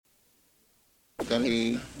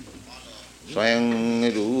स्वयं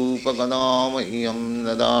रूपकदा मह्यं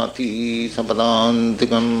ददाति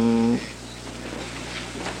सपदान्तिकं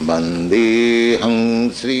वन्देऽहं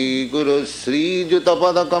श्रीगुरुं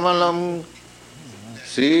श्रीयुतपदकमलं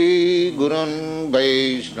श्रीगुरुन्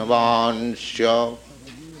वैष्णवांश्च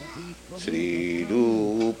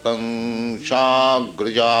श्रीरूपं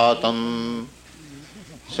साग्रजातं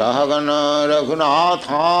सहगण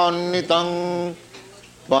रघुनाथान्वितं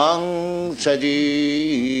त्वं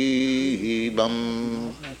सजीवं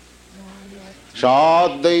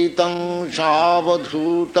साद्वैतं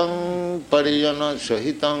सावधूतं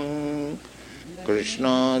परिजनसहितं कृष्ण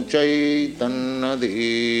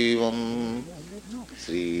चैतन्यदेवं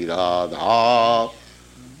श्रीराधा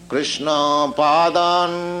कृष्ण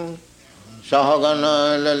पादान् सहगण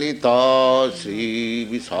ललिता श्री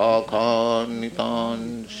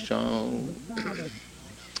विशाखान्वितांश्च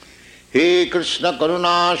हे कृष्ण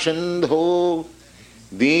करुणा सिंधो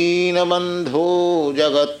दीनबंधो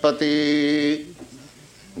जगत्पते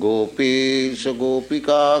गोपेश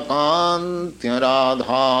गोपिका कांत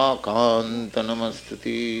राधा कांत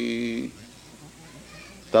नमस्तुते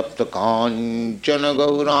तप्त कांचन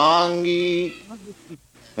गौरांगी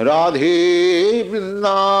राधे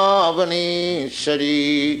वृंदावनेश्वरी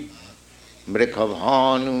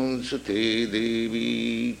मृखभानुसुते देवी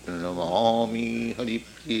प्रणमामि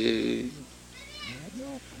हरिप्रिये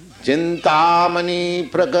चिंतामणि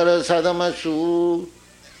प्रकर सदमसु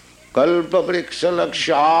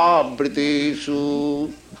कल्पवृक्षलक्षावृतेषु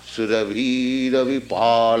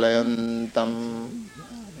सुरभिरविपालयन्तं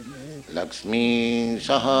लक्ष्मी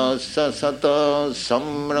सहस्रशत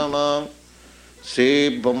संभ्रम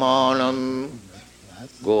सेव्यमानं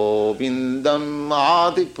गोविन्दं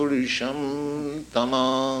आदिपुरुषं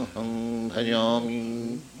तमहं भजामि।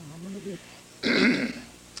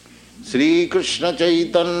 श्री कृष्ण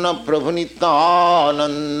चैतन्य प्रभु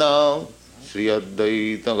नित्यानंद श्री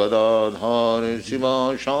अद्वैत गदाधर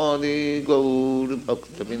शिवासादि गौर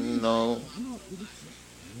भक्तवृंद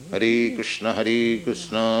हरे कृष्ण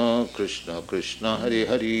कृष्ण कृष्ण हरे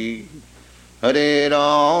हरे हरे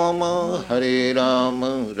राम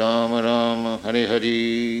राम राम हरे हरे।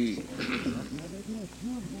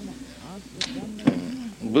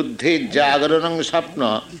 बुद्धि जागरणं स्वप्न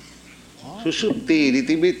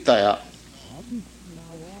सुषुप्तिरिति वित्तया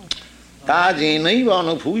ताजेनैव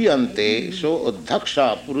अनुभूयन्ते सो अध्यक्ष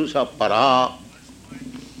पुरुष परा।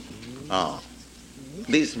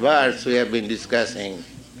 These words we have been discussing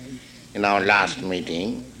in our last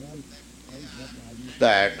meeting,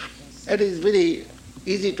 that it is very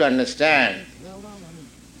easy to understand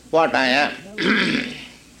what I am.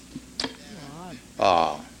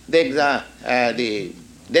 The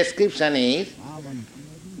description is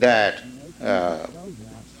that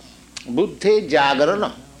buddhi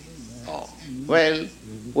jagarana. Well,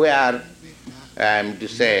 we are, I am to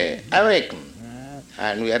say, awakened,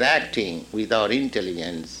 and we are acting with our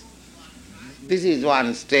intelligence. This is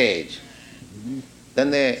one stage.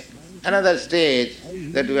 Then another stage,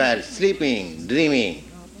 that we are sleeping, dreaming.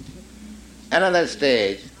 Another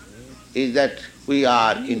stage is that we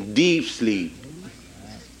are in deep sleep,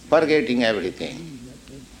 forgetting everything.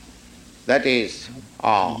 That is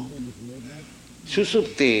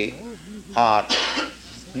susupti or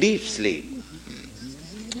deep sleep.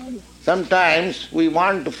 Sometimes we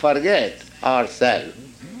want to forget ourselves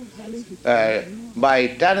by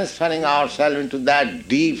transferring ourselves into that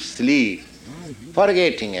deep sleep,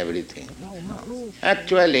 forgetting everything.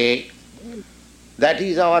 Actually, that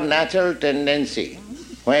is our natural tendency.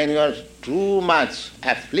 When you are too much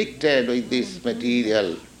afflicted with these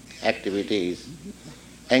material activities,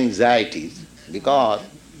 anxieties, because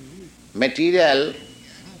material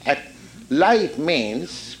life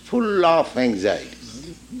means full of anxieties.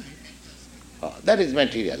 That is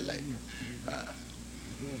material life.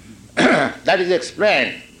 That is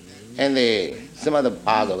explained in the Srimad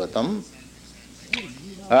Bhagavatam.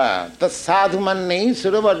 Tat sadhu manne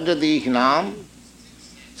suravajadihinam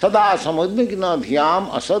sada samudvikna dhyam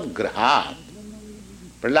asad grahat.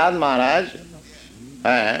 Prahlad Maharaj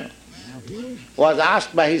was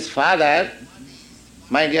asked by his father,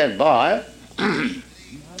 my dear boy,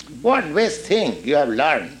 what best thing you have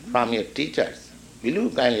learned from your teachers? Will you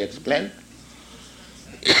kindly explain?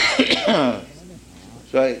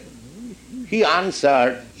 So he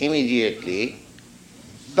answered immediately,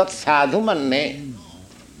 Tat sadhu manne,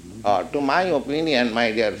 to my opinion,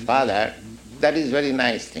 my dear father, that is very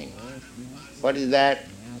nice thing. What is that?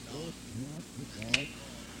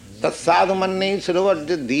 Tat sadhu manne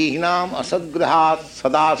suravajya dehinam asadgrahat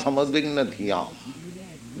sada samudvigna dhyam.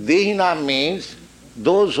 Dehina means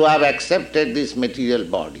those who have accepted this material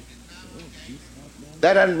body.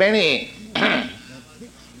 There are many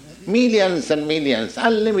millions and millions,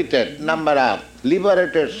 unlimited number of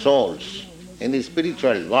liberated souls in the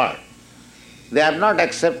spiritual world. They have not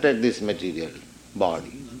accepted this material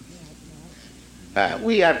body.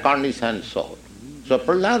 We are conditioned souls. So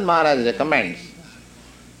Prahlad Maharaj recommends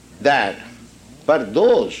that for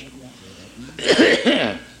those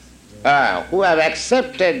who have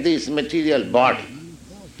accepted this material body,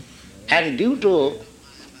 and due to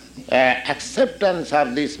acceptance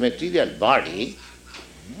of this material body,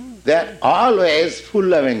 they are always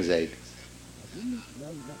full of anxiety.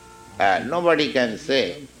 Nobody can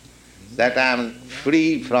say that I am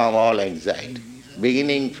free from all anxiety.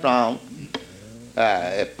 Beginning from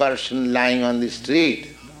a person lying on the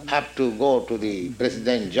street up to go to the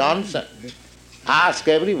President Johnson, ask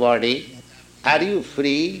everybody, are you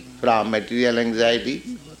free from material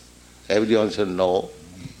anxiety? Everyone said no.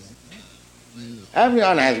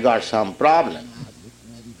 Everyone has got some problem.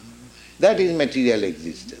 That is material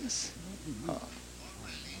existence.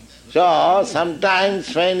 So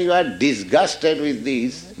sometimes when you are disgusted with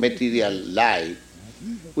this material life,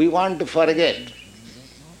 we want to forget.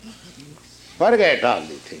 Forget all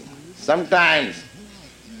the things. Sometimes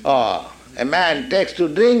a man takes to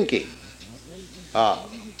drinking.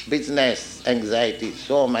 Business, anxiety,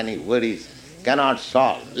 so many worries, cannot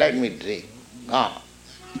solve. Let me drink.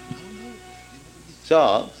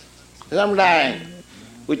 So, sometimes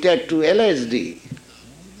we take to LSD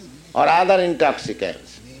or other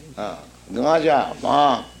intoxicants,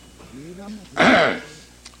 gaja,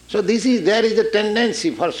 So there is a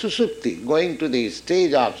tendency for susupti, going to the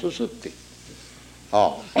stage of susupti.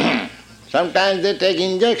 Sometimes they take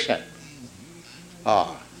injection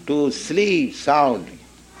to sleep soundly.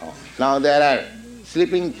 Now there are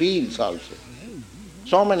sleeping pills also.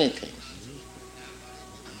 So many things.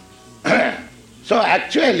 So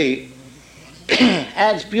actually,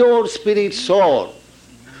 as pure spirit soul,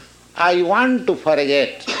 I want to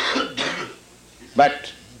forget,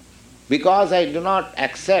 but because I do not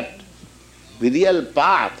accept the real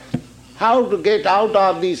path, how to get out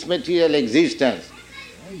of this material existence,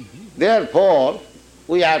 therefore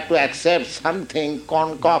we have to accept something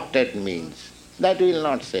concocted means. That will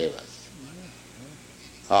not save us.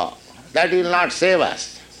 That will not save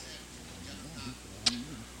us.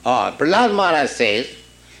 Prahlad Maharaj says,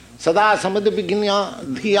 Sada samadvignya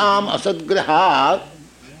dhyam asadgrahat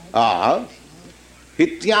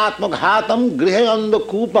hityatmaghatam grihayanda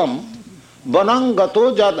kupam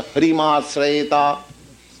vanangato jad hrimasrayeta.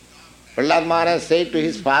 Prahlad Maharaj said to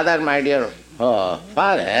his father, my dear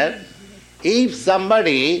father, if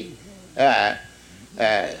somebody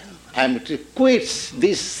quits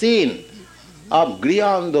this sin of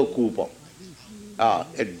grihayanda kupam,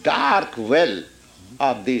 a dark well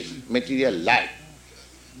of this material life,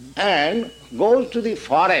 and goes to the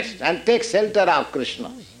forest and takes shelter of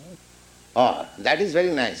Krishna. That is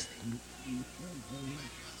very nice.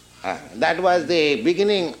 That was the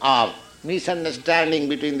beginning of misunderstanding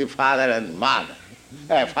between the father and mother,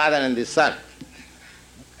 father and the son.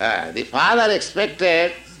 The father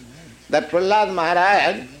expected that Prahlad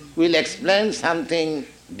Maharaj will explain something,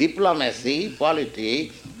 diplomacy,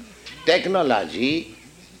 politics, technology,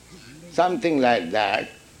 something like that.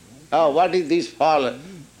 What is this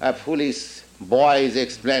foolish boy is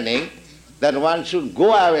explaining? That one should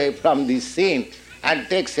go away from this sin and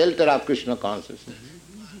take shelter of Krishna consciousness.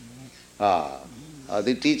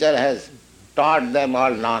 The teacher has taught them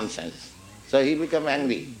all nonsense. So he became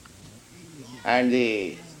angry. And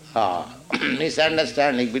the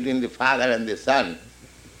misunderstanding between the father and the son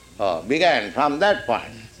began from that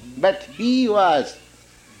point. But he was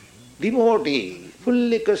devotee,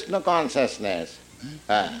 fully Krishna consciousness.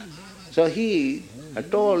 So he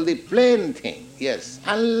told the plain thing, yes,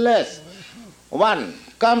 unless one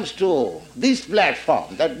comes to this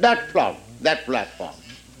platform, that platform,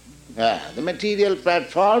 the material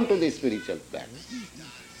platform to the spiritual platform,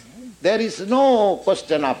 there is no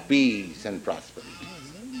question of peace and prosperity.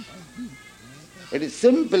 It is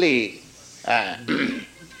simply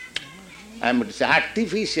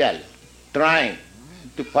artificial trying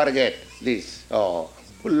to forget this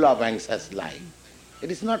full of anxious life. It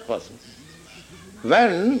is not possible.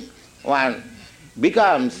 When one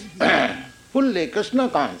becomes fully Krishna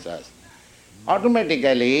conscious,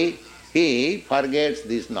 automatically he forgets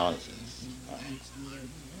this nonsense.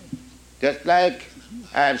 Just like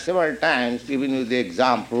I have several times given you the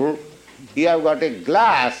example, you have got a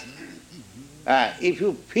glass, if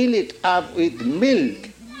you fill it up with milk,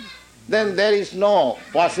 then there is no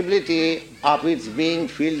possibility of its being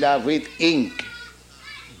filled up with ink.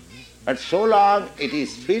 But so long it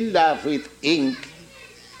is filled up with ink,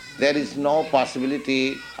 there is no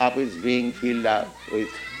possibility of its being filled up with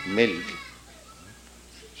milk.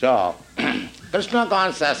 So, Krishna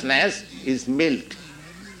consciousness is milk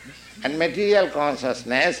and material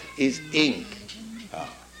consciousness is ink.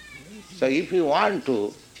 So if you want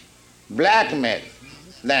to blackmail,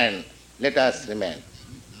 then let us remain.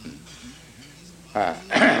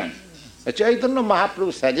 Chaitanya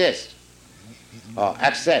Mahaprabhu suggests, or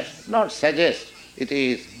accepts, not suggests, it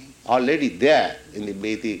is already there in the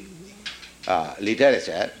Vedic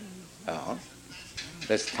literature.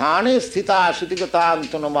 The sthane sthita sutikata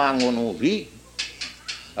antanamangano bhi.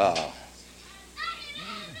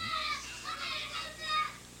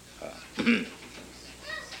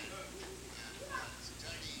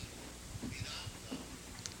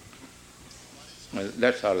 Well,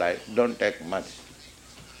 that's all right, don't take much.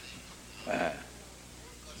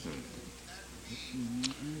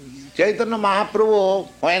 Chaitanya Mahaprabhu,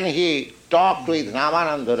 when he talked with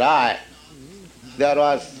Ramananda Rai, there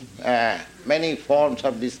was many forms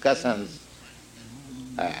of discussions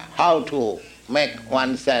how to make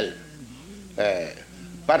oneself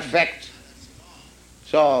perfect.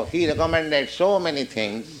 So he recommended so many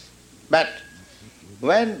things, but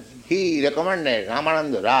when he recommended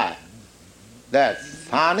Ramananda Rai, that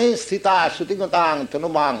sthane sthita sutingatang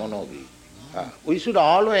tanumanganovi, we should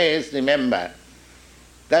always remember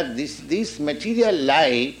that this material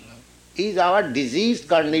life is our diseased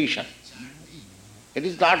condition. It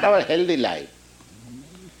is not our healthy life.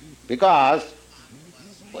 Because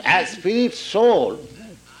as spirit soul,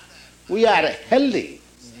 we are healthy.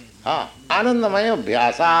 Anandamaya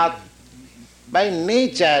bhyasat. By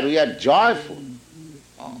nature we are joyful.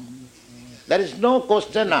 There is no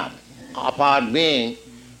question of our being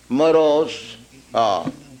morose,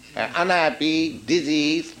 unhappy,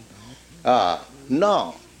 diseased.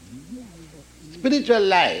 No. Spiritual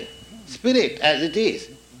life, spirit as it is,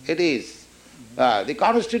 the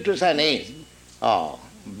constitution is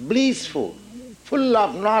blissful, full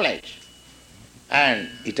of knowledge and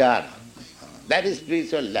eternal. That is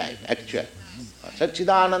spiritual life, actual.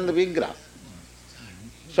 Satchidananda Vigraha.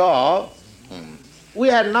 So, we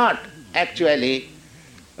are not actually,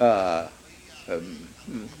 I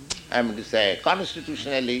mean to say,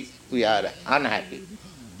 constitutionally we are unhappy.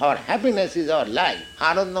 Our happiness is our life.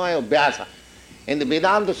 Anandamaya Vyasa. In the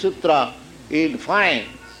Vedanta Sutra, you will find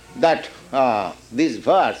that this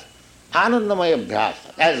verse, Anandamaya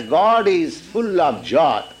Vyasa, as God is full of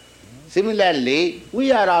joy, similarly,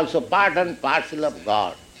 we are also part and parcel of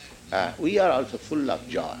God. We are also full of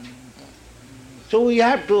joy. So we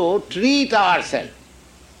have to treat ourselves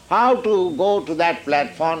how to go to that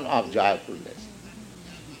platform of joyfulness.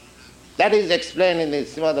 That is explained in the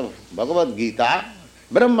Srimad Bhagavatam Gita,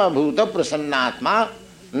 Brahma Bhuta Prasannatma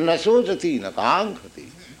Nasojati Nakankhati.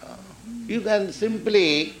 You can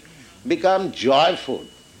simply become joyful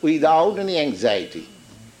without any anxiety.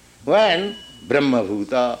 When Brahma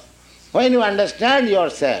Bhuta, when you understand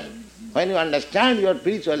yourself, when you understand your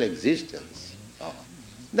spiritual existence,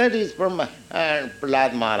 that is Brahma and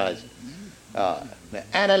Prahlad Maharaj,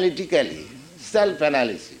 analytically,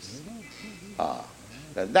 self-analysis.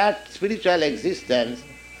 That spiritual existence,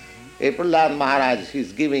 Prahlad Maharaj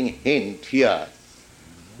is giving hint here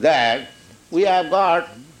that we have got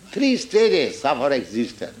three stages of our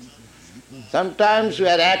existence. Sometimes we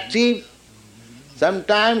are active,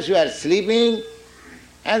 sometimes we are sleeping,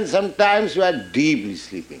 and sometimes we are deeply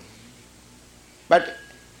sleeping. But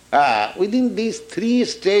within these three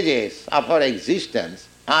stages of our existence,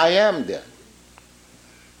 I am there.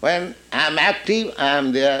 When I am active, I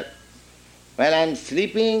am there. When I am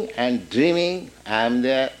sleeping and dreaming, I am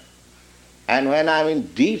there. And when I am in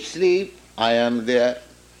deep sleep, I am there.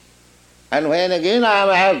 And when again I am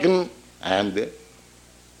awakened, I am there.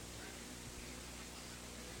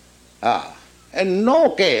 In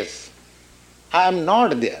no case, I am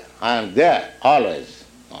not there. I am there always.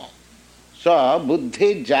 So,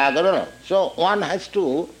 buddhi jagarana. So, one has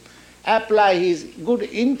to apply his good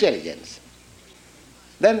intelligence.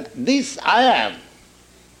 Then this I am,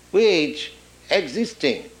 which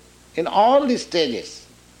existing in all the stages,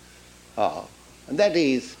 that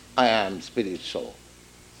is I am spirit soul.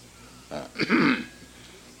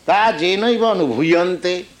 Ta jenaiva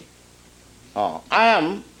anubhuyante.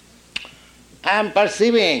 I am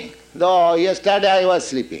perceiving, though yesterday I was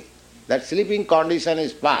sleeping. That sleeping condition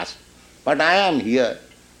is past. But I am here.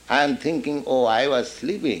 I am thinking, oh, I was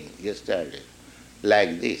sleeping yesterday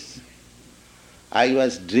like this. I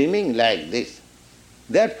was dreaming like this.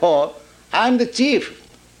 Therefore, I am the chief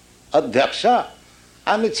adhyaksha.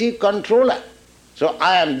 I am the chief controller. So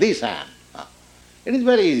I am this, I am. It is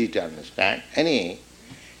very easy to understand. Any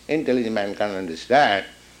intelligent man can understand.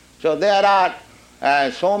 So there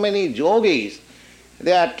are so many yogis,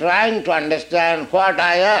 they are trying to understand what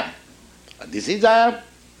I am. This is I am.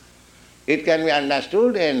 It can be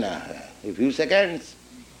understood in a few seconds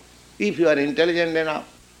if you are intelligent enough.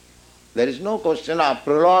 There is no question of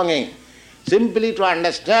prolonging. Simply to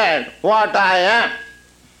understand what I am.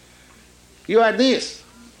 You are this.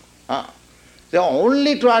 So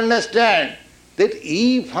only to understand that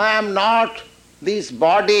if I am not this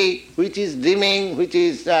body which is dreaming, which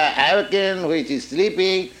is awakened, which is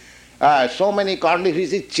sleeping, so many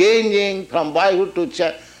conditions, which is changing from boyhood to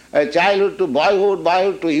childhood to boyhood,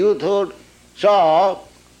 boyhood to youthhood. So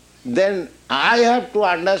then I have to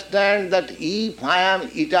understand that if I am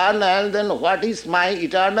eternal, then what is my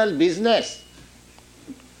eternal business?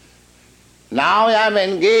 Now I am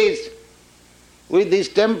engaged with this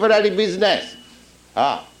temporary business.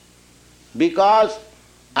 Because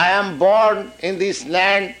I am born in this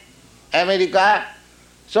land, America,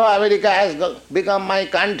 so America has become my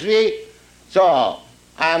country, so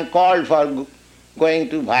I am called for going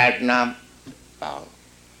to Vietnam.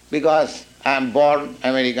 Because I am born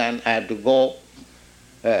American, I have to go.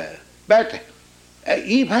 But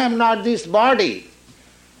if I am not this body,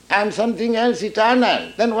 I am something else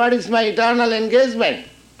eternal, then what is my eternal engagement?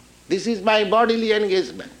 This is my bodily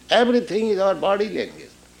engagement. Everything is our bodily engagement.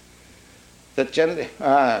 So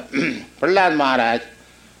Prahlad Maharaj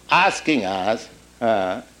asking us,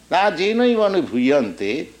 Na jena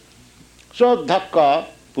bhuyante sodhakka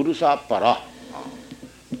purusha para.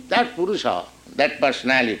 That purusha, that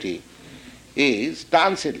personality is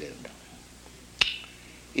translated.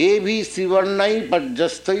 Evi sivarnai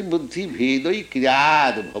pajastai buddhi bhedai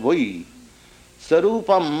kriyad bhavai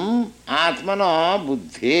sarupam atmana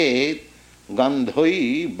buddhet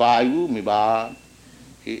gandhoi vayu miva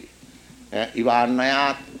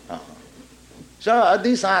ivarnayat. So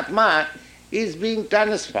this Atma is being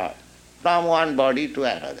transferred from one body to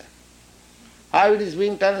another. How it is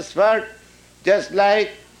being transferred? Just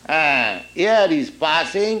like air is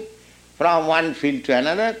passing from one field to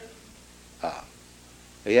another.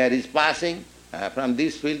 Air is passing from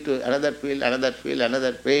this field to another field, another field,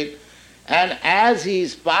 another field. And as he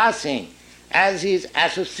is passing, as he is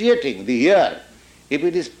associating the air, if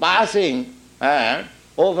it is passing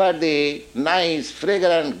over the nice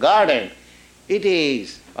fragrant garden, it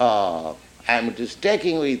is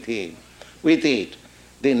taking with it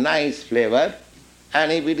the nice flavor,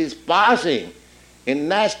 and if it is passing in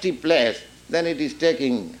nasty place, then it is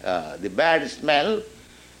taking the bad smell.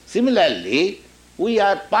 Similarly, we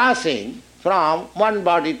are passing from one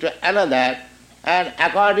body to another, and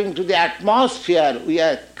according to the atmosphere we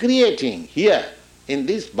are creating here in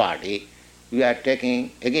this body, we are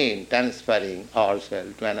taking, again transferring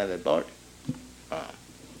ourselves to another body.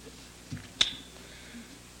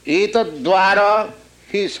 Etadvara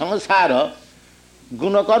hi samsara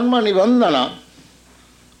gunakarma nibandhana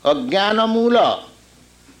ajnana mula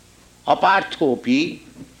aparthopi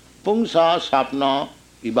pungsa sapna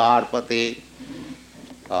ivarpate.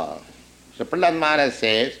 So Prahlad Maharaj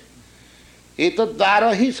says,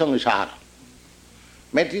 etadvara hi samsara.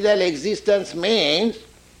 Material existence means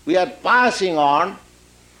we are passing on,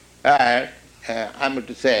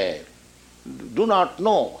 do not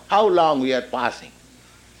know how long we are passing.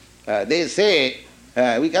 They say,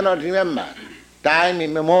 we cannot remember, time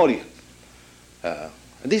immemorial.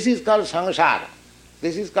 This is called samsara.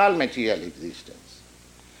 This is called material existence.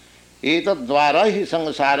 Etadvara hi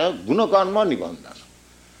samsara gunakarma nibandhana.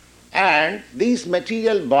 And this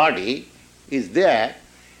material body is there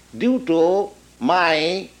due to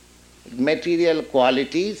my material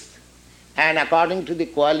qualities, and according to the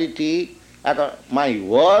quality, my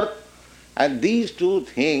work, and these two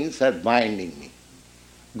things are binding me.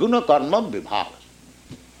 Guna karma vibhava.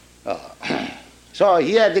 So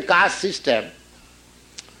here the caste system,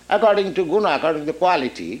 according to guna, according to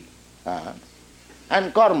quality,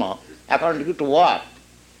 and karma, according to work.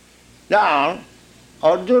 Now,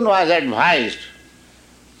 Arjuna was advised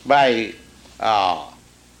by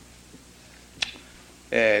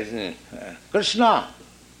Krishna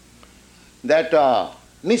that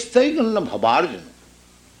nistaiganna bhavarjana,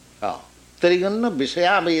 triganna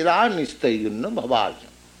visaya veda nistaiganna bhavarjana.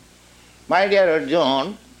 My dear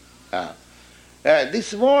Arjuna,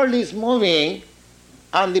 this world is moving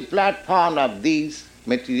on the platform of these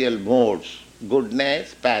material modes,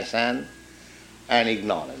 goodness, passion and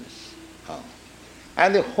ignorance.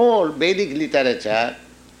 And the whole Vedic literature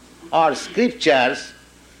or scriptures,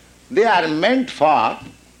 they are meant for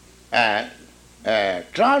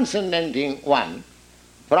transcendenting one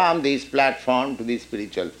from this platform to the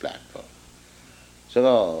spiritual platform.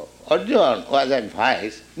 So Arjuna was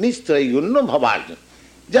advised, Nistrayunna Bhavarjuna,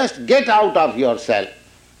 Just get out of yourself,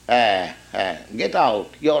 get out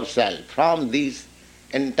yourself from this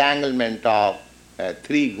entanglement of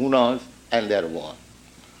three gunas and their one.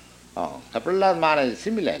 Prahlad Maharaj is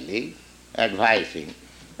similarly advising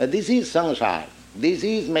that this is samsara, this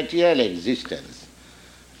is material existence.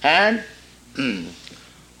 And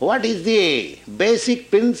what is the basic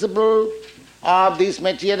principle of this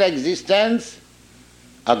material existence?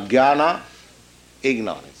 Ajnana,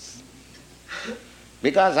 ignorance.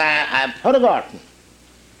 Because I have forgotten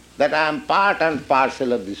that I am part and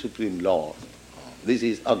parcel of the Supreme Lord. This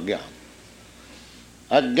is ajnana.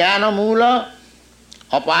 Ajnana mula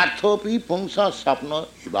aparthopi pumsa sapna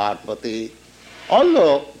ivarpate.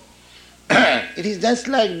 Although it is just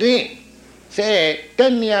like dream. Say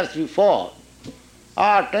 10 years before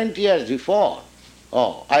or 20 years before,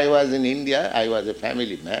 I was in India, I was a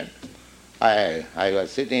family man. I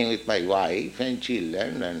was sitting with my wife and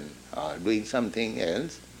children and doing something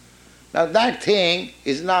else. Now that thing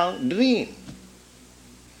is now dream.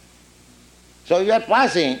 So you are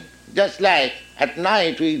passing, just like at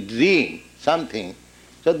night we dream something.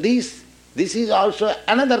 So this is also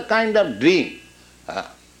another kind of dream.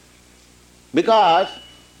 Because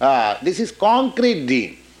this is concrete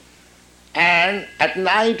dream. And at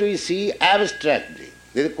night we see abstract dream.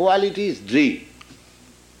 The quality is dream.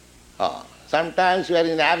 Sometimes we are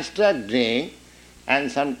in abstract dream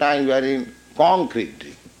and sometimes we are in concrete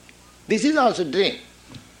dream. This is also dream.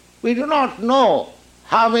 We do not know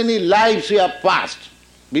how many lives we have passed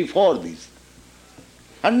before this.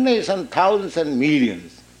 Hundreds and thousands and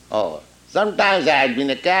millions. Sometimes I had been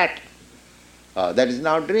a cat. That is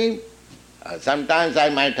now dream. Sometimes I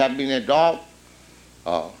might have been a dog.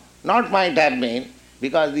 Not might have been,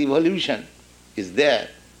 because the evolution is there.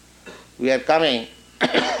 We are coming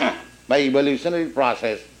by evolutionary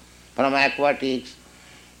process from aquatics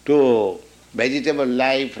to vegetable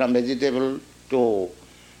life, from vegetable to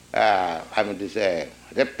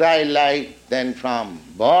reptile life, then from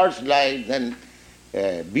bird's life, then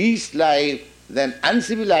beast life, then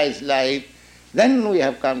uncivilized life, then we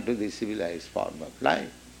have come to the civilized form of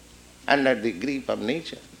life, under the grip of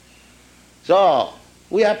nature. So,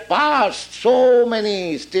 we have passed so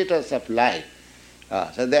many stages of life,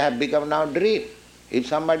 so they have become now dream. If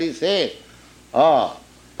somebody says,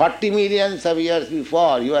 40 millions of years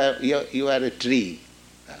before you are a tree,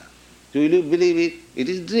 will you believe it? It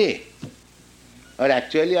is dream. But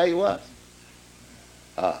actually I was,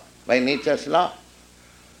 by nature's law.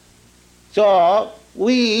 So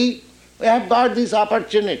we have got this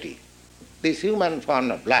opportunity, this human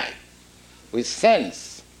form of life, with sense,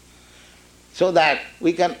 so that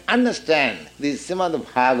we can understand this Srimad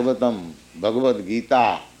Bhagavatam, Bhagavad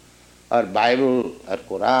Gita, or Bible, or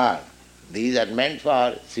Quran. These are meant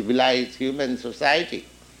for civilized human society.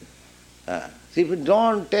 So if we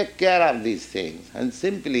don't take care of these things and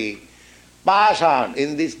simply pass on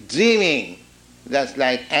in this dreaming, just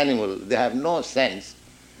like animals, they have no sense,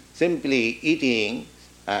 simply eating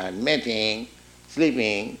and mating,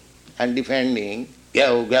 sleeping and defending,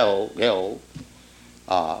 go, go, go.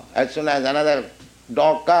 As soon as another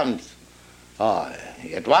dog comes,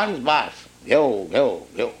 at once barks, go, go,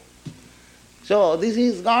 go. So this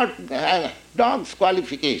is not dog's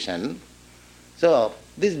qualification. So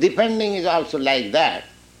this defending is also like that.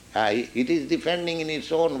 It is defending in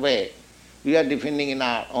its own way. We are defending in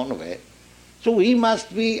our own way. So we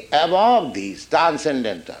must be above these,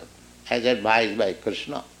 transcendental, as advised by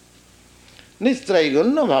Krishna.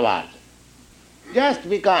 Nistraigunna bhavat. Just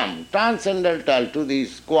become transcendental to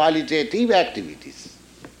these qualitative activities.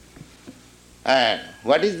 And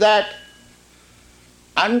what is that?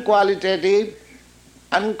 Unqualitative,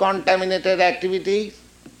 uncontaminated activities.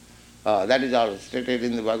 That is all stated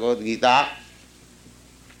in the Bhagavad Gita.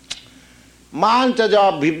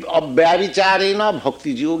 Manchaja abhyavicharena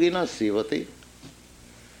bhakti yogena sevate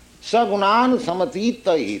sagunan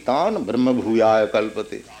samatita etan brahma bhuyaya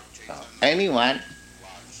kalpate. Anyone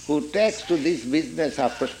who takes to this business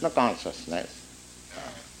of Krishna consciousness,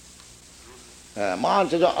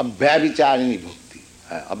 manchaja abhyavicharini bhakti.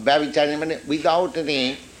 Abhyavicharini means without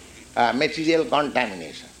any material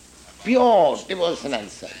contamination. Pure devotional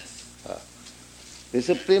service. The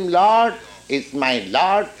Supreme Lord is my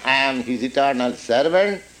Lord, I am His eternal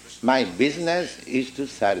servant, my business is to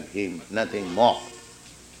serve Him, nothing more.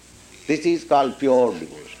 This is called pure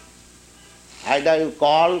devotion. Either you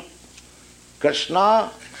call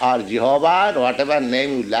Krishna or Jehovah, or whatever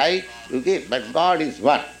name you like, you give, but God is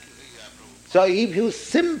one. So if you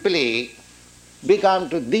simply become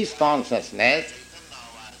to this consciousness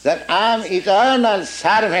that I am eternal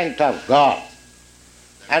servant of God,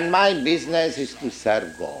 and my business is to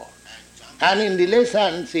serve God. And in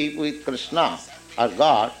relationship with Krishna or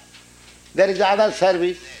God, there is other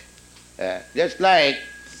service. Just like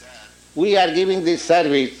we are giving this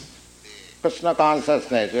service, Krishna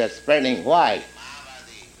consciousness, we are spreading. Why?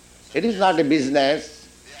 It is not a business,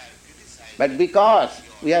 but because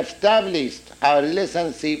we have established our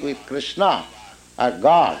relationship with Krishna or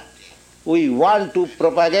God, we want to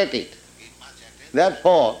propagate it.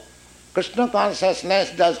 Therefore, Krishna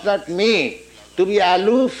consciousness does not mean to be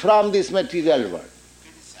aloof from this material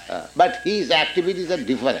world, but his activities are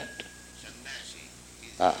different.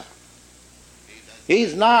 He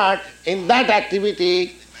is not in that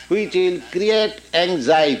activity which will create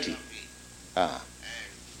anxiety.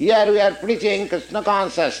 Here we are preaching Krishna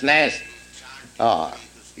consciousness.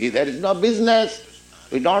 There is no business.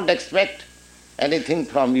 We don't expect anything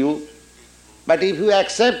from you. But if you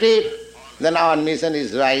accept it, then our mission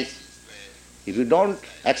is right. If you don't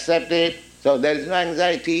accept it, so there is no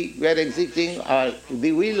anxiety. We are executing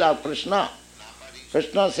the will of Krishna.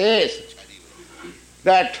 Krishna says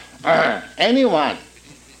that anyone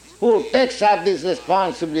who takes up this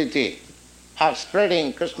responsibility of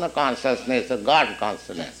spreading Krishna consciousness or God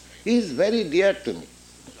consciousness is very dear to me.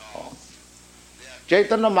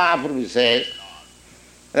 Chaitanya Mahaprabhu says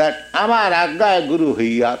that Amar Agya Guru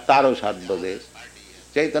Hiya Taro Sadvadesh.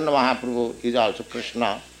 Chaitanya Mahaprabhu is also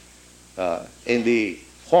Krishna in the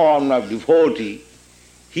form of devotee.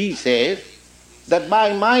 He says that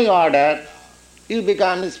by my order you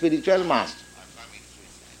become a spiritual master.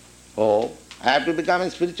 Oh, I have to become a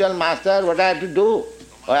spiritual master, what I have to do?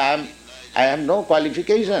 Oh, I have no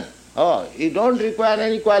qualification. Oh, you don't require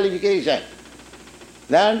any qualification.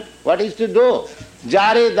 Then what is to do?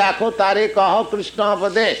 Jare dakho tare kaho Krishna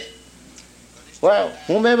upadesh. Well,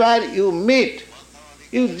 whomever you meet,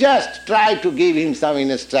 you just try to give him some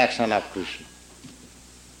instruction of Krishna.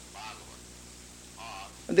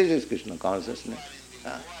 This is Krishna consciousness.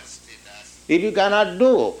 If you cannot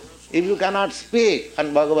do, if you cannot speak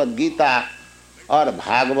on Bhagavad Gita or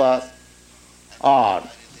Bhagavad or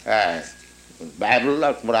Bible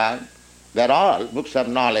or Quran, they are all books of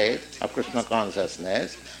knowledge of Krishna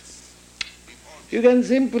consciousness, you can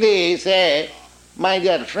simply say, my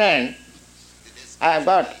dear friend, I have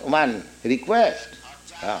got one request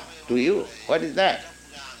to you. What is that?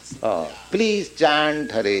 Please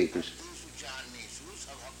chant Hare Krishna.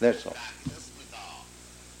 That's all.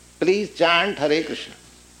 Please chant Hare Krishna.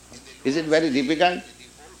 Is it very difficult?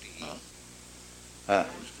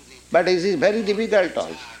 But it is very difficult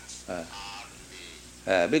also.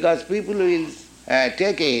 Because people will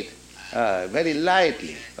take it very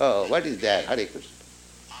lightly. Oh, what is that? Hare Krishna.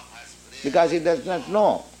 Because he does not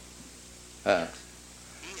know that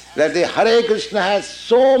the Hare Krishna has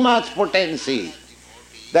so much potency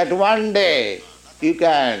that one day you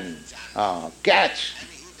can catch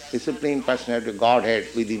the Supreme Personality of Godhead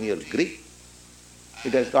within your grip.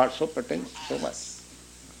 It has got so potency, so much.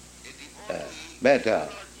 But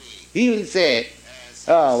he will say,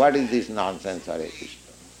 oh, what is this nonsense, Hare Krishna?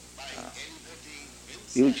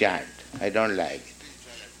 You chant, I don't like it.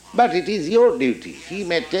 But it is your duty. He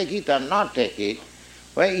may take it or not take it.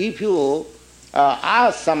 Well, if you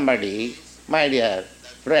ask somebody, my dear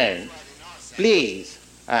friend, please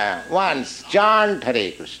once chant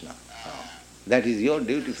Hare Krishna, that is your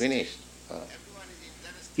duty finished.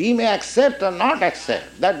 He may accept or not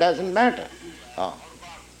accept, that doesn't matter.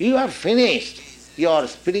 You have finished your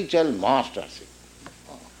spiritual mastership.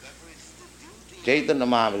 Chaitanya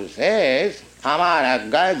Mahaprabhu says, Amar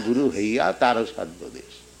Agya Guru Hiya Taro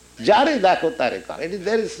Sadvadesh. Jare dakho tare ka.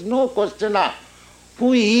 There is no question of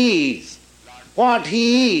who he is, what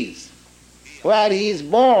he is, where he is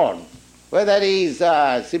born, whether he is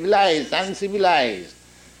civilized, uncivilized,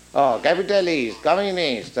 capitalist,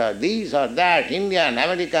 communist, this or that, Indian,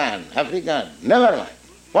 American, African, never mind.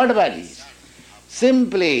 Whatever he is,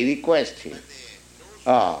 simply request him,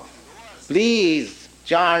 please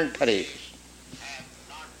chant Hare Krishna.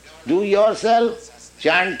 Do yourself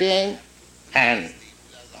chanting, and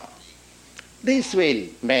this will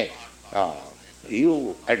make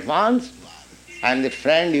you advance, and the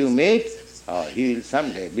friend you meet, he will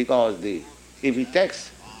someday, because if he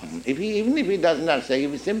takes, even if he does not say,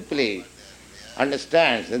 if he simply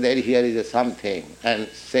understands that here is a something and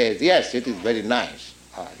says, yes, it is very nice,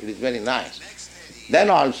 it is very nice,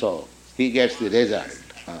 then also he gets the result.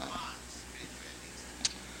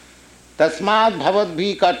 Tasmad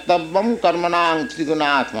bhavadbhi kartavam karmanam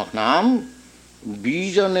trigunaatmaknam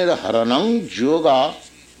bijanir haranam yoga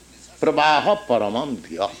prabaha paramam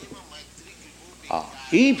dhiya.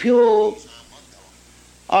 If you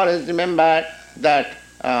always remember that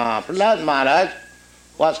Prahlad Maharaj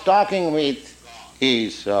was talking with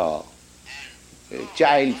his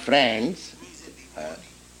child friends,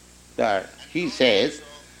 that he says,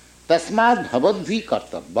 Tasmad bhavadbhi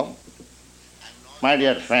kartabbam. My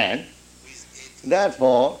dear friend,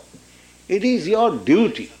 therefore, it is your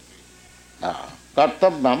duty.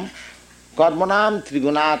 Kartabbam, karmanam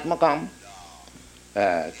trigunatmakam,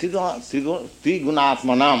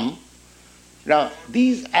 trigunatmanam. Now,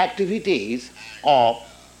 these activities of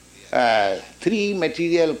three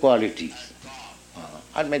material qualities,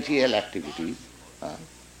 or material activities,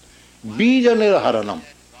 bija nirharanam,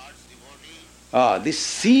 the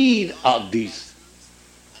seed of these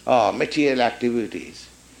material activities,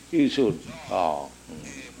 you should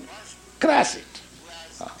crush it.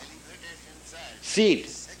 Seed.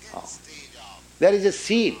 There is a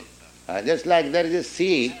seed, just like there is a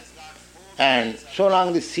seed, and so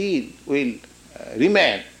long the seed will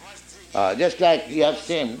remain, just like you have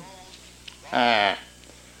seen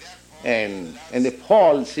in the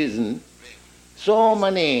fall season, so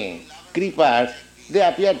many creepers, they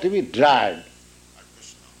appear to be dried.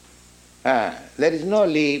 There is no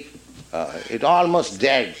leaf, it almost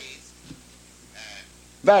dead.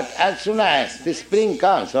 But as soon as the spring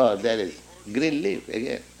comes, there is green leaf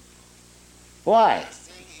again. Why?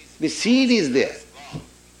 The seed is there.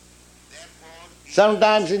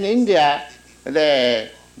 Sometimes in India,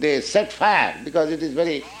 they set fire because it is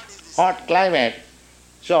very hot climate.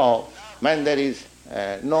 So when there is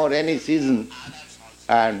no rainy season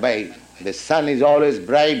and the sun is always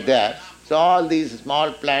bright there, so all these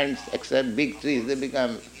small plants except big trees, they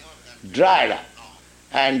become dried up.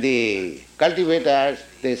 And the cultivators,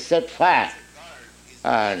 they set fire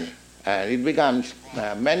and it becomes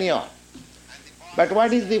manure. But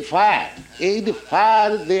what is the fire? In the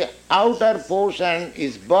fire, the outer portion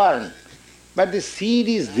is burned, but the seed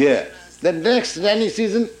is there. The next rainy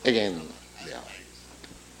season, again there.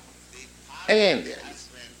 Again there.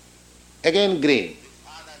 Again green.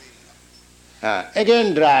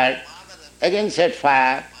 Again dried. Again set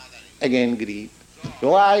fire. Again green.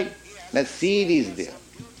 Why? The seed is there.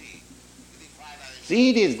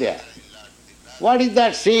 Seed is there. What is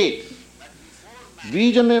that seed?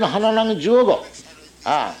 Vijanirhananam yoga.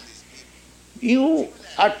 You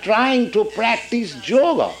are trying to practice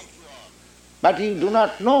yoga, but you do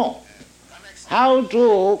not know how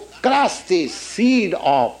to crush the seed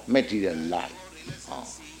of material life.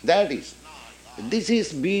 This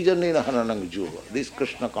is Vijanirhananam yoga, this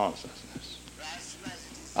Krishna consciousness.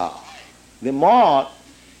 The more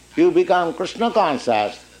you become Krishna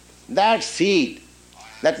conscious, that seed,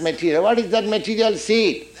 that material, what is that material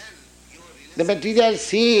seed? The material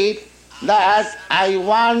seed that I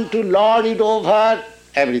want to lord it over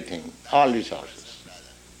everything, all resources.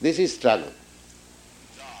 This is struggle.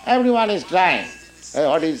 Everyone is trying.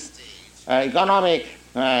 What is economic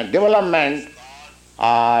development,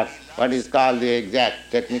 or what is called the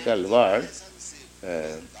exact technical word,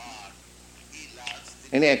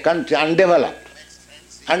 in a country, undeveloped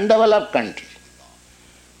country.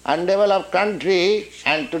 Undeveloped country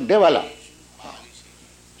and to develop.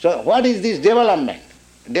 So what is this development?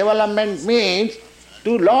 Development means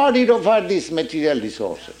to lord it over these material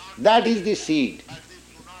resources. That is the seed.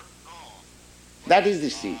 That is the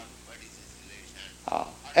seed.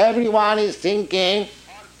 Everyone is thinking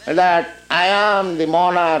that I am the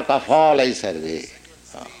monarch of all I survey.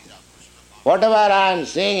 Whatever I am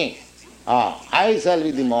saying, I shall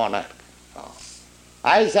be the monarch.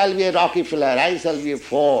 I shall be a Rockefeller, I shall be a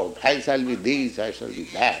Ford, I shall be this, I shall be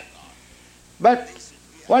that. But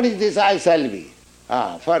what is this I shall be?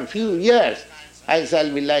 For a few years I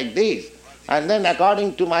shall be like this, and then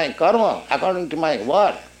according to my karma, according to my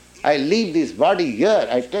work, I leave this body here,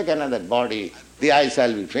 I take another body, the I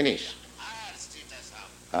shall be finished.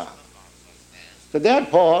 So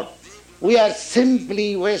therefore, we are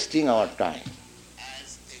simply wasting our time.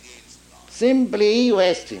 Simply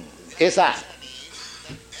wasting. Esa.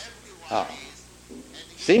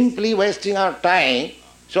 Simply wasting our time.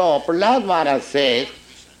 So Prahlad Maharaj says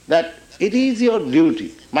that it is your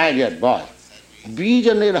duty, my dear boy,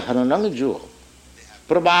 bija nirharanam jo,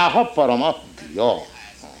 prabaha paramaptiyo.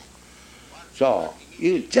 So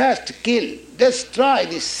you just kill, destroy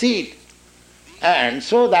the seed, and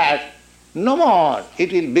so that no more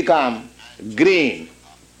it will become green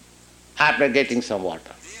after getting some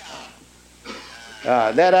water.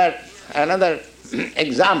 There are another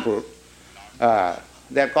example,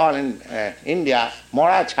 they are called in India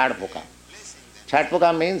Mora Chhatpoka.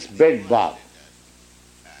 Chhatpoka means bed bug.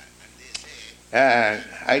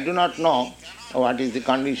 I do not know what is the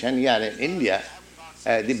condition here in India.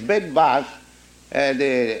 The bed bug,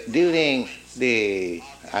 during the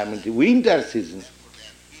winter season,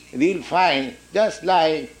 we will find just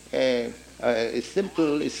like a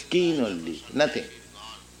simple skin only, nothing.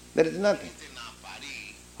 There is nothing.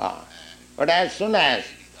 But as soon as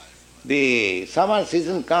the summer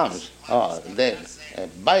season comes, they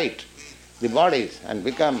bite the bodies and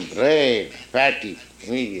become red, fatty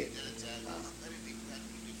immediately.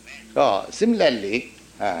 So similarly,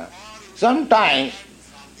 sometimes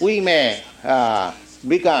we may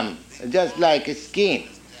become just like a skin,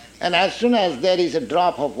 and as soon as there is a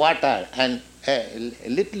drop of water and a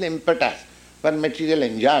little impetus for material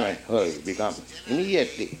enjoyment, it becomes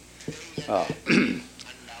immediately.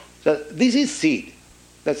 So this is seed.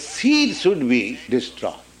 The seed should be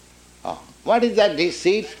destroyed. What is that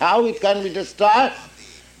seed? How it can be destroyed?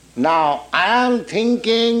 Now I am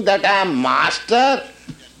thinking that I am master,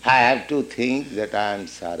 I have to think that I am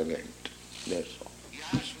servant. That's all.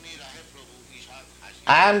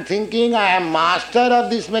 I am thinking I am master of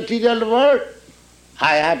this material world,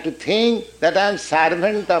 I have to think that I am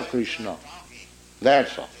servant of Krishna.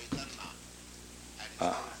 That's all.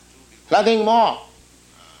 Nothing more.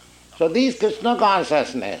 So this Krishna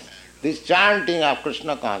consciousness, this chanting of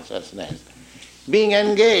Krishna consciousness, being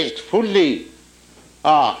engaged fully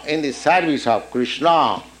in the service of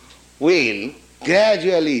Krishna will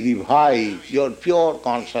gradually revive your pure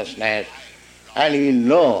consciousness, and you will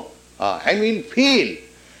know and will feel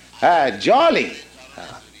jolly.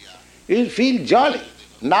 You will feel jolly.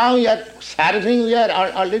 Now you are serving, we are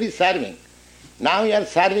already serving. Now you are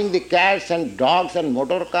serving the cats and dogs and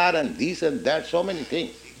motor car and this and that, so many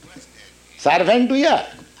things. Servant we are.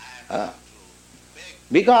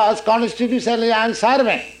 Because constitutionally I am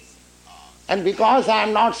servant. And because I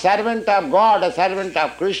am not servant of God, a servant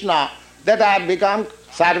of Krishna, that I have become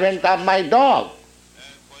servant of my dog.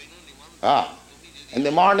 In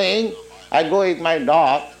the morning I go with my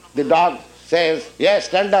dog, the dog says, yes,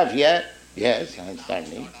 stand up here. Yes, I am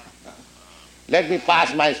standing. Let me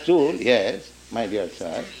pass my stool. Yes, my dear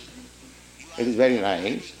sir. It is very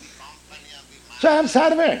nice. So I am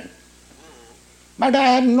servant. But I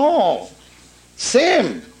have no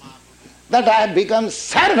shame that I have become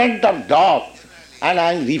servant of dog and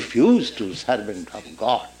I refuse to servant of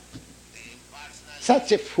God.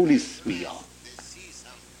 Such a foolish we are.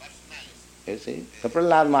 You see, the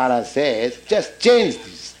Prahlad Maharaj says, just change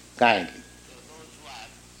this kindly.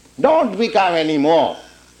 Don't become any more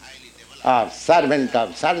servant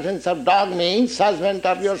of. Servants of dog means servant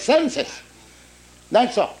of your senses.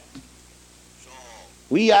 That's all.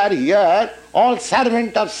 We are here all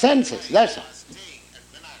servant of senses, that's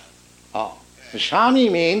all. Swami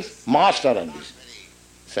means master of these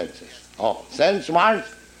senses. Sense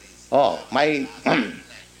wants, my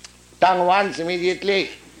tongue wants immediately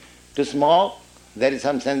to smoke, there is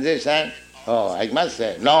some sensation. I must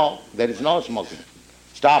say, no, there is no smoking.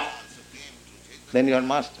 Stop. Then you are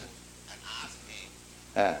master.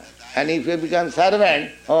 And if you become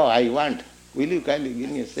servant, I want, will you kindly give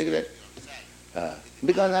me a cigarette?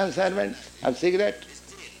 Because I am servant of cigarette.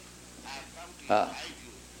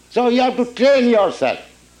 So you have to train yourself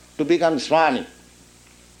to become Swami,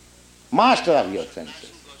 master of your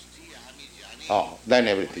senses. Then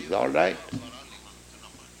everything is all right.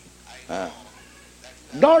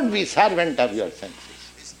 Don't be servant of your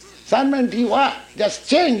senses. Servant you are, just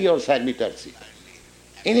change your servitorship.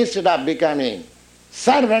 Instead of becoming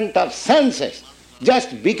servant of senses,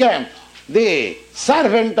 just become the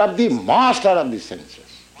servant of the master of the senses.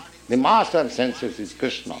 The master of senses is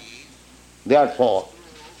Krishna. Therefore,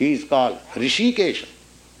 he is called Rishikesha.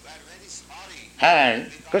 And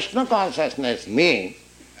Krishna consciousness means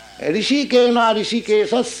Rishikena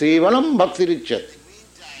Rishikesha Sevanam Bhaktirichyati.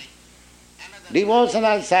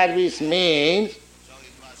 Devotional service means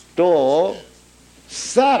to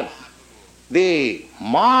serve the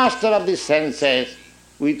master of the senses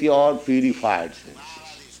with your purified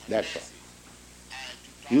senses. That's all.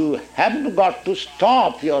 You haven't got to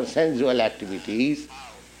stop your sensual activities,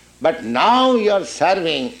 but now you are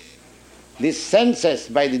serving the senses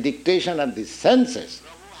by the dictation of the senses.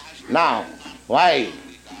 Now, while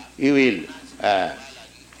you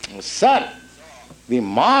will serve the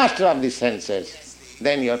master of the senses,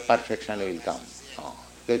 then your perfection will come.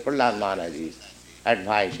 So Prahlad Maharaj is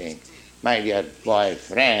advising, my dear boy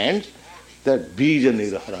friends, that bija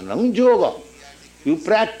nirharanam yoga. You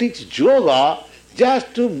practice yoga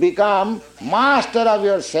just to become master of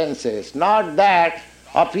your senses, not that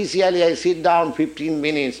officially I sit down 15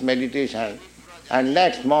 minutes meditation and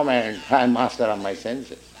next moment I am master of my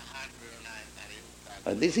senses.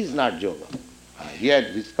 But this is not yoga. Yet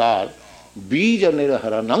it is called bija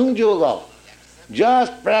nirharanam yoga.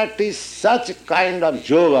 Just practice such kind of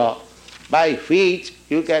yoga by which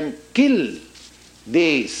you can kill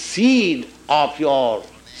the seed of your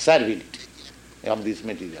servility. of this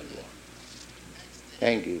material world.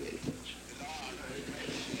 Thank you very much.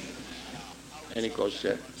 Any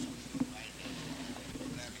question?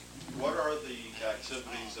 What are the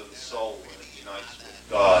activities of the soul when it unites with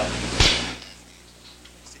God?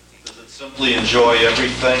 Does it simply enjoy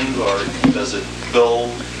everything, or does it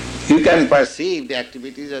build? You can perceive the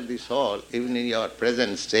activities of the soul even in your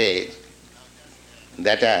present state.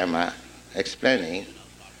 That I am explaining,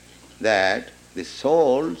 that the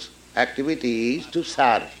soul's activity is to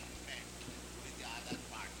serve.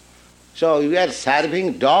 So we are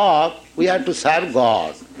serving dog, we have to serve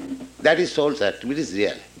God. That is soul's activity, is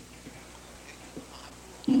real.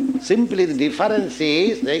 Simply the difference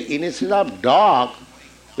is that instead of dog,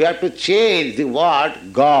 we have to change the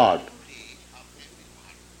word God.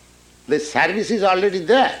 The service is already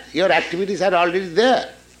there. Your activities are already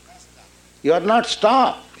there. You are not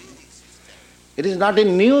stopped. It is not a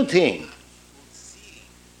new thing.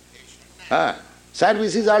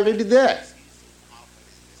 Service is already there.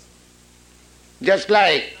 Just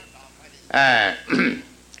like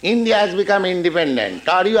India has become independent,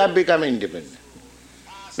 or you have become independent.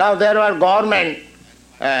 Now there were government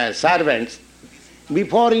servants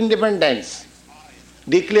before independence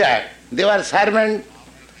declared. They were servants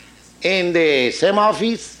in the same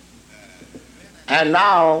office, and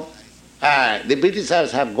now the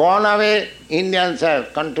Britishers have gone away, Indians are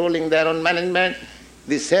controlling their own management,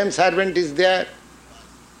 the same servant is there.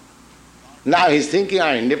 Now he is thinking,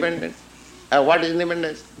 I am independent. What is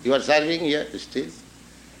independence? You are serving here still.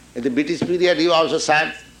 In the British period you also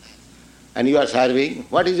served, and you are serving.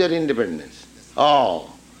 What is your independence?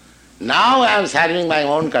 Oh, now I am serving my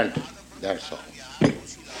own country. That's all.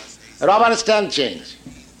 Rubber stamp change.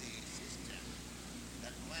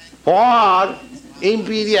 For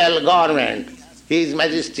imperial government, His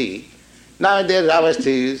Majesty, now their rubber stamp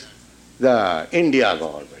is the India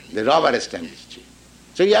government, the rubber stamp is changed.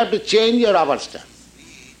 So you have to change your rubber stamp.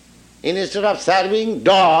 Instead of serving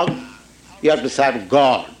dog, you have to serve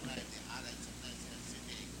God.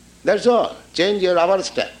 That's all. Change your rubber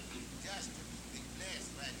stamp.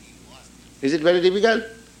 Is it very difficult?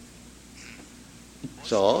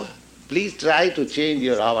 So, please try to change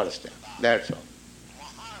your rubber stamp. That's all.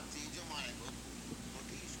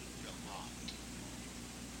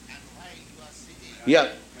 Yeah.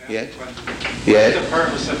 Yes. Yes. What's the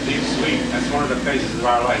purpose of deep sleep? That's one of the phases of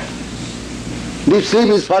our life. Deep sleep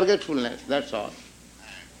is forgetfulness, that's all.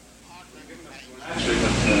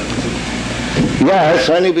 Yes,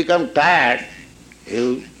 when you become tired,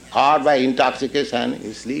 or by intoxication,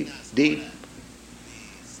 you sleep deep.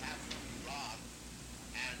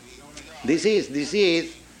 This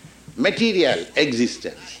is material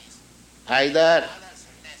existence. Either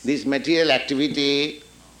this material activity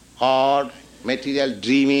or material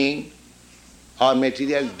dreaming or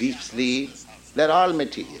material deep sleep, they are all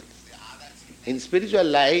material. In spiritual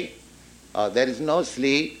life, there is no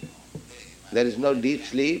sleep, there is no deep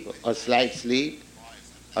sleep or slight sleep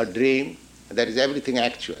or dream, there is everything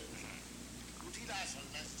actual.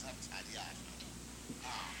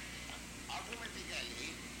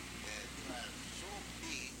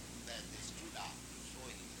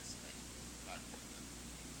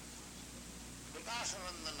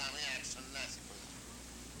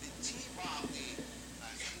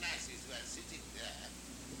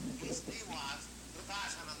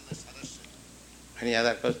 Any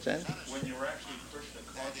other question? When you're actually Krishna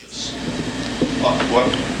conscious,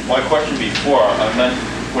 my question before, I meant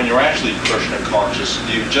when you're actually Krishna conscious,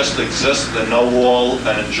 do you just exist and know all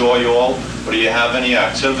and enjoy all, or do you have any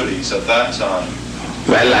activities at that time?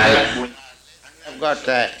 Well, I've got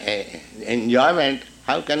enjoyment.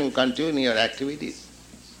 How can you continue your activities?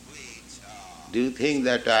 Do you think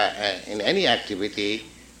that in any activity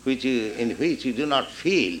in which you do not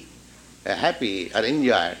feel happy or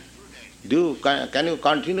enjoyed, can you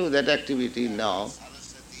continue that activity? No.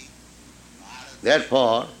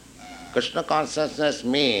 Therefore, Krishna consciousness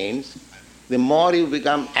means the more you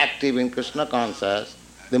become active in Krishna consciousness,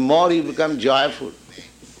 the more you become joyful.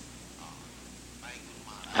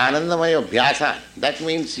 Anandamaya Bhyasa, that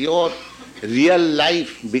means your real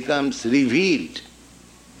life becomes revealed,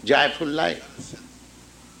 joyful life.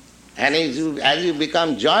 And as you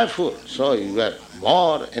become joyful, so you are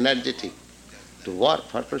more energetic to work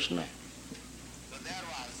for Krishna.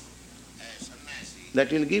 That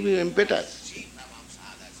will give you impetus.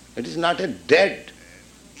 It is not a dead,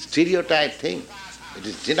 stereotype thing. It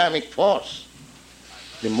is dynamic force.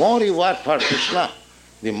 The more you work for Krishna,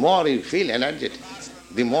 the more you feel energetic,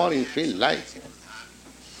 the more you feel life.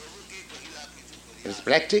 It's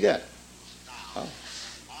practical.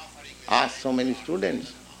 Ask so many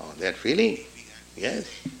students. They are feeling, yes,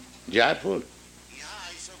 joyful.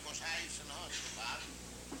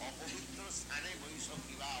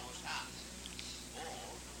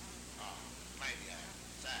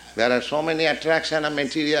 There are so many attractions of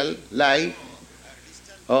material life.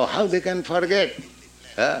 Oh, how they can forget?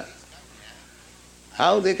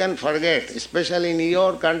 How they can forget? Especially in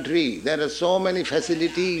your country, there are so many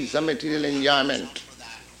facilities of material enjoyment.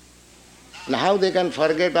 And how they can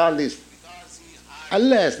forget all this?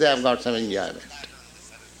 Unless they have got some enjoyment.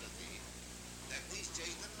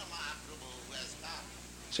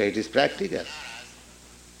 So it is practical.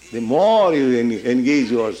 The more you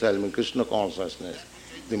engage yourself in Krishna consciousness,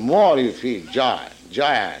 the more you feel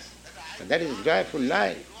joyous. And that is joyful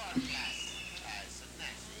life.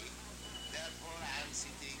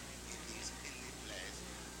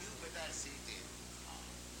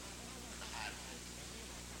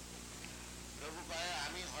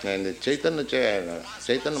 And the Chaitanya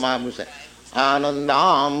Mahaprabhu said,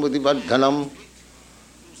 Anandam Buddhivardhanam.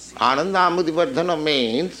 Anandam Buddhivardhanam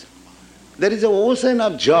means there is an ocean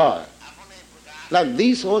of joy. Now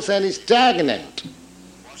this ocean is stagnant.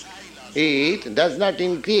 It does not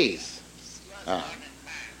increase.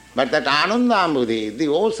 But that Anandam Buddhi, the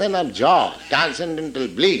ocean of joy, transcendental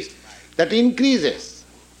bliss, that increases.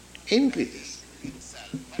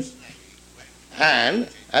 And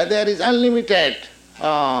there is unlimited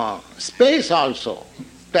space also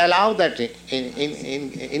to allow that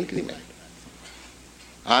increment.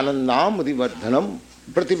 Anandam Udivardhanam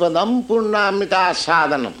Pratipadam Purnamita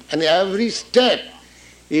Sadhanam. And every step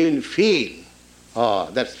you will feel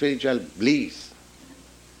that spiritual bliss.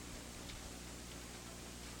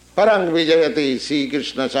 Parang Vijayati Sri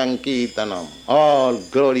Krishna Sankirtanam. All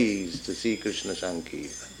glories to Sri Krishna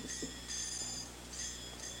Sankirtanam.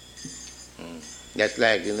 Just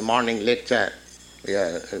like in the morning lecture,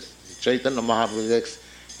 Chaitanya Mahaprabhu is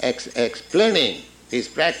explaining his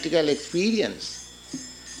practical experience,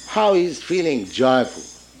 how he is feeling joyful.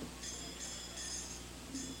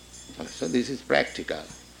 So this is practical.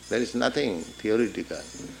 There is nothing theoretical.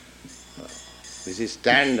 This is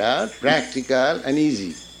standard, practical and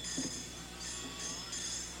easy.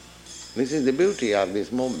 This is the beauty of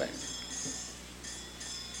this movement.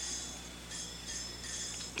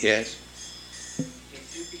 Yes?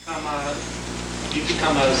 If you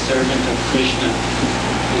become a servant of Krishna,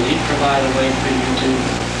 will he provide a way for you to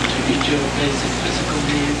meet your basic physical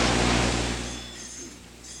needs?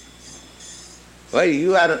 Well,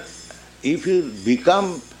 if you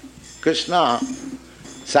become Krishna,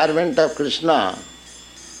 servant of Krishna,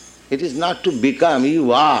 it is not to become,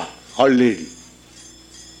 you are already.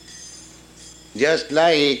 Just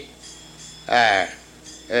like a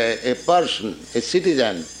person, a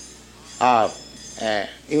citizen of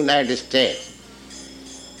United States,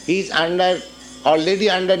 he is already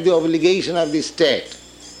under the obligation of the state.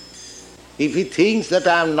 If he thinks that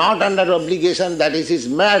I am not under obligation, that is his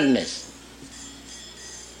madness.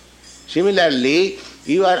 Similarly,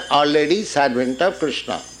 you are already servant of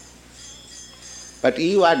Krishna. But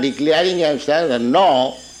you are declaring yourself that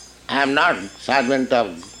no, I am not servant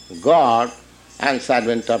of God, I am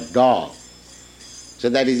servant of dog. So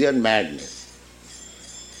that is your madness.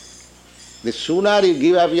 The sooner you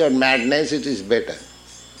give up your madness, it is better.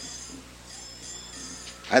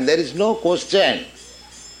 And there is no question.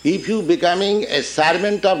 If you becoming a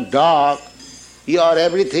servant of dog, your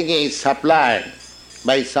everything is supplied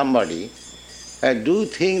by somebody. Do you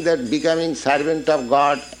think that becoming servant of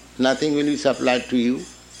God, nothing will be supplied to you?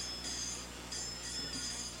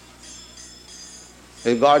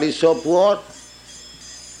 If God is so poor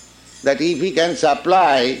that if he can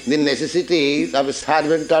supply the necessities of a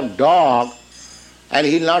servant of dog and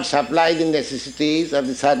he will not supply the necessities of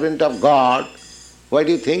the servant of God, why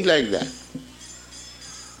do you think like that?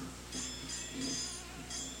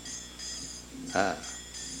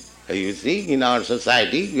 You see, in our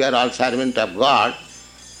society, we are all servants of God.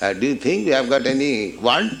 Do you think we have got any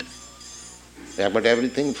want? We have got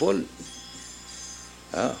everything full.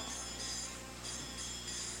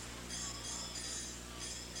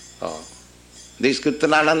 This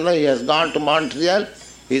Kirtanananda, he has gone to Montreal,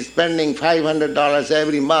 he is spending $500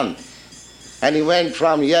 every month. And he went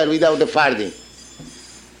from here without a farthing.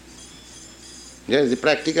 Here is a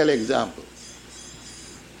practical example.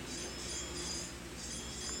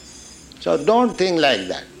 So don't think like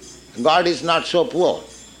that. God is not so poor.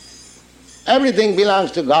 Everything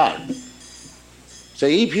belongs to God. So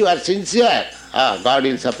if you are sincere, God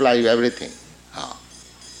will supply you everything.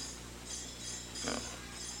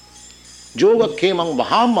 Yoga kemang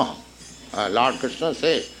mahamaham. Lord Krishna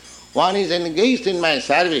says, one is engaged in my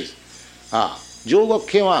service. Yoga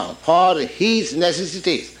kema, for his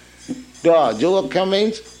necessities. Yoga kema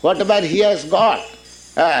means whatever he has got,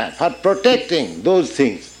 for protecting those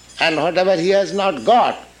things. And whatever he has not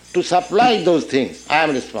got to supply those things, I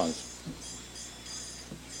am responsible.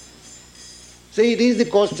 So it is the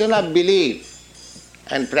question of belief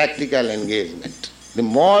and practical engagement. The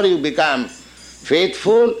more you become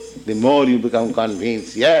faithful, the more you become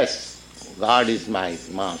convinced, yes, God is my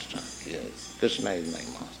master. Yes, Krishna is my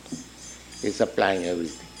master. He is supplying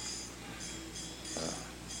everything.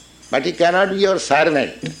 But he cannot be your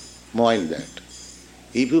servant, more in that.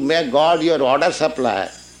 If you make God your order supplier,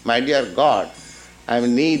 my dear God, I am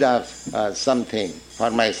in need of something for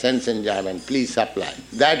my sense enjoyment, please supply.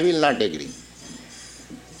 That will not agree.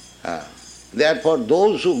 Therefore,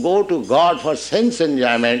 those who go to God for sense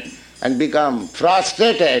enjoyment and become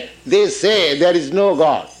frustrated, they say there is no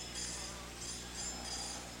God.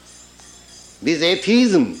 This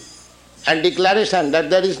atheism and declaration that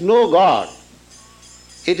there is no God,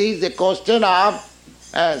 it is a question of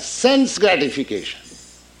sense gratification.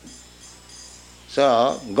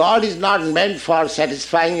 So, God is not meant for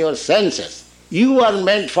satisfying your senses. You are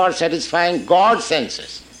meant for satisfying God's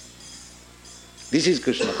senses. This is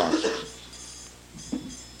Krishna consciousness.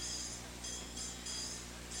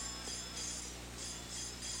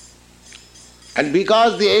 And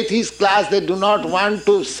because the atheist class, they do not want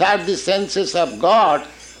to serve the senses of God,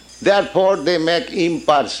 therefore they make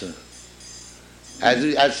impersonal.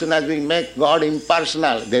 As soon as we make God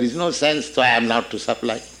impersonal, there is no sense, so I am not to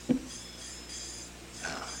supply.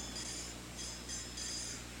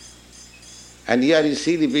 And here you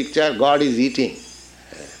see the picture, God is eating.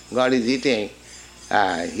 God is eating.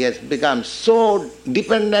 He has become so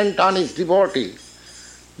dependent on his devotee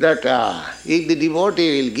that if the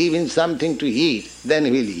devotee will give him something to eat, then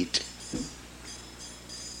he will eat.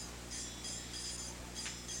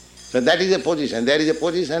 So that is a position. There is a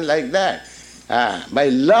position like that. By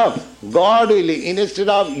love, God will, instead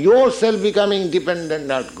of yourself becoming dependent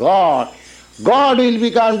on God, God will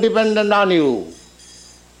become dependent on you.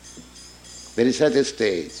 There is such a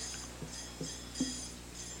stage.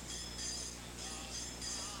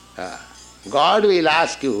 God will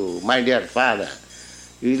ask you, my dear Father,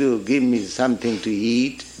 will you give me something to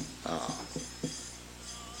eat?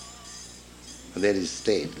 There is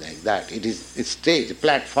stage like that. It is a stage, a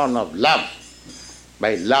platform of love.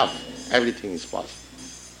 By love, everything is possible.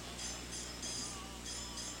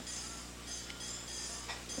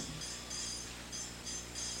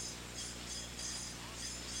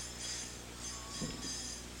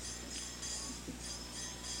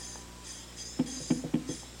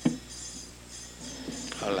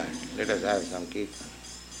 All right, let us have some kirtan.